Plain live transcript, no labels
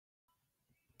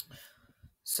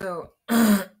So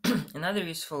another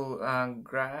useful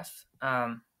graph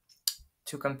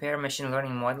to compare machine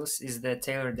learning models is the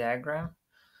Taylor diagram.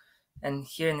 And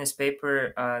here in this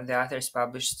paper, the authors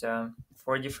published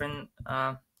 4 different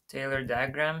Taylor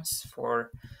diagrams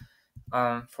for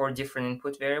 4 different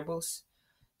input variables.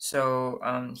 So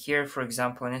here, for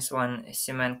example, in this one,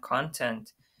 cement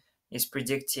content is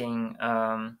predicting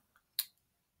a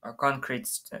concrete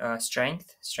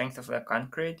strength of the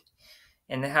concrete.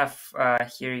 And they have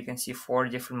here you can see 4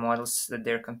 different models that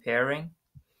they're comparing.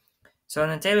 So in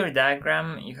the Taylor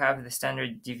diagram, you have the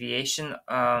standard deviation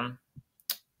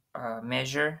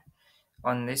measure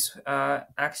on this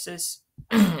axis,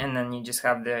 and then you just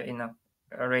have the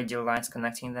radial lines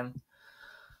connecting them.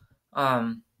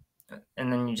 And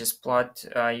then you just plot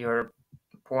your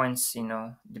points,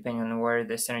 depending on where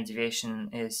the standard deviation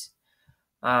is.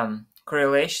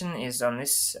 Correlation is on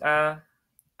this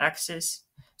axis.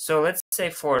 So let's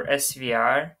say for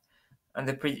SVR,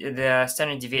 the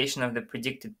standard deviation of the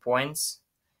predicted points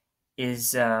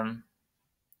is 9.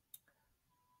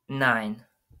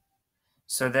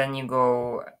 So then you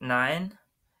go 9,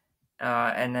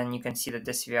 and then you can see that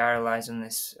SVR lies on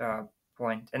this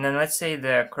point. And then let's say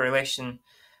the correlation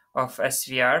of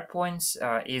SVR points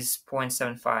is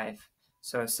 0.75.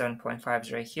 So 7.5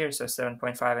 is right here. So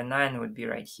 7.5 and 9 would be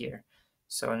right here.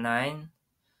 So 9,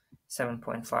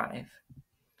 7.5.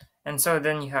 And so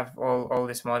then you have all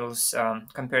these models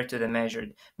compared to the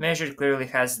measured. Measured clearly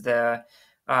has the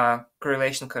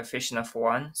correlation coefficient of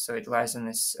 1. So it lies on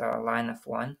this line of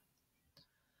 1.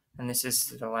 And this is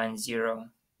the line 0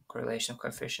 correlation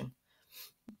coefficient.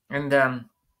 And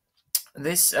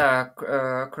this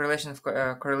correlation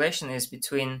is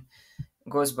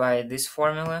goes by this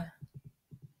formula.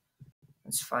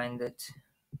 Let's find it.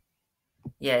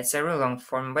 Yeah, it's a really long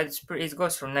formula, but it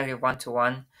goes from -1 to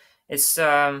 1. It's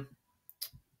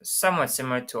somewhat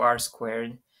similar to r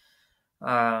squared.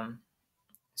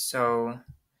 So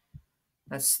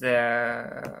that's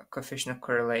the coefficient of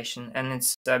correlation, and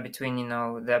it's between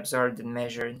the observed and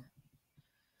measured.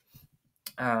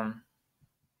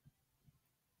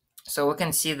 So we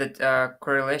can see that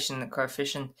correlation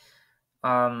coefficient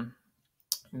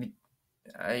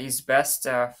is best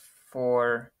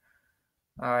for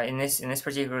in this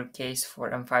particular case for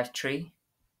M5 tree.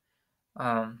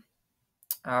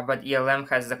 But ELM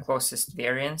has the closest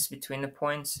variance between the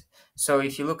points. So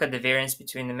if you look at the variance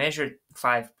between the measured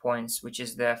 5 points, which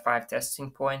is the 5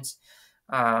 testing points,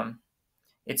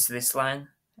 it's this line,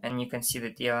 and you can see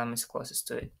that ELM is closest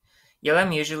to it.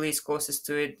 ELM usually is closest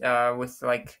to it with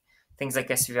like things like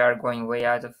SVR going way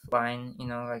out of line.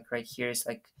 Like right here is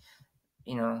like,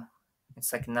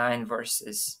 it's like 9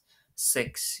 versus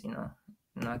 6.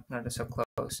 Not so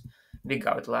close. Big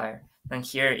outlier. And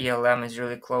here ELM is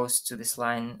really close to this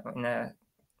line in a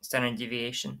standard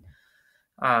deviation.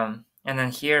 And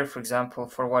then here, for example,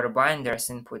 for water binders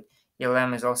input,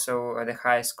 ELM is also the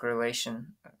highest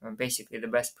correlation, basically the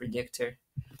best predictor.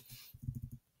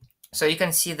 So you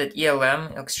can see that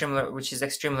ELM, which is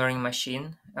extreme learning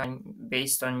machine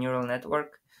based on neural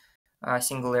network,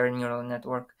 single layer neural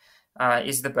network,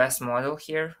 is the best model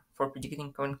here for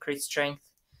predicting concrete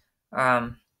strength.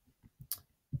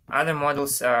 Other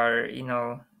models are,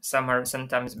 some are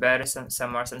sometimes better,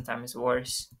 some are sometimes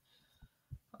worse.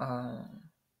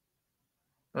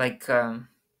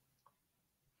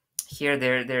 Here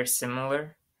they're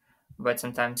similar, but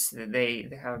sometimes they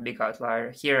have a big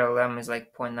outlier. Here LM is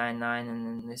like 0.99, and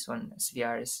then this one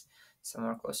SVR is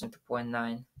somewhere closer to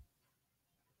 0.9.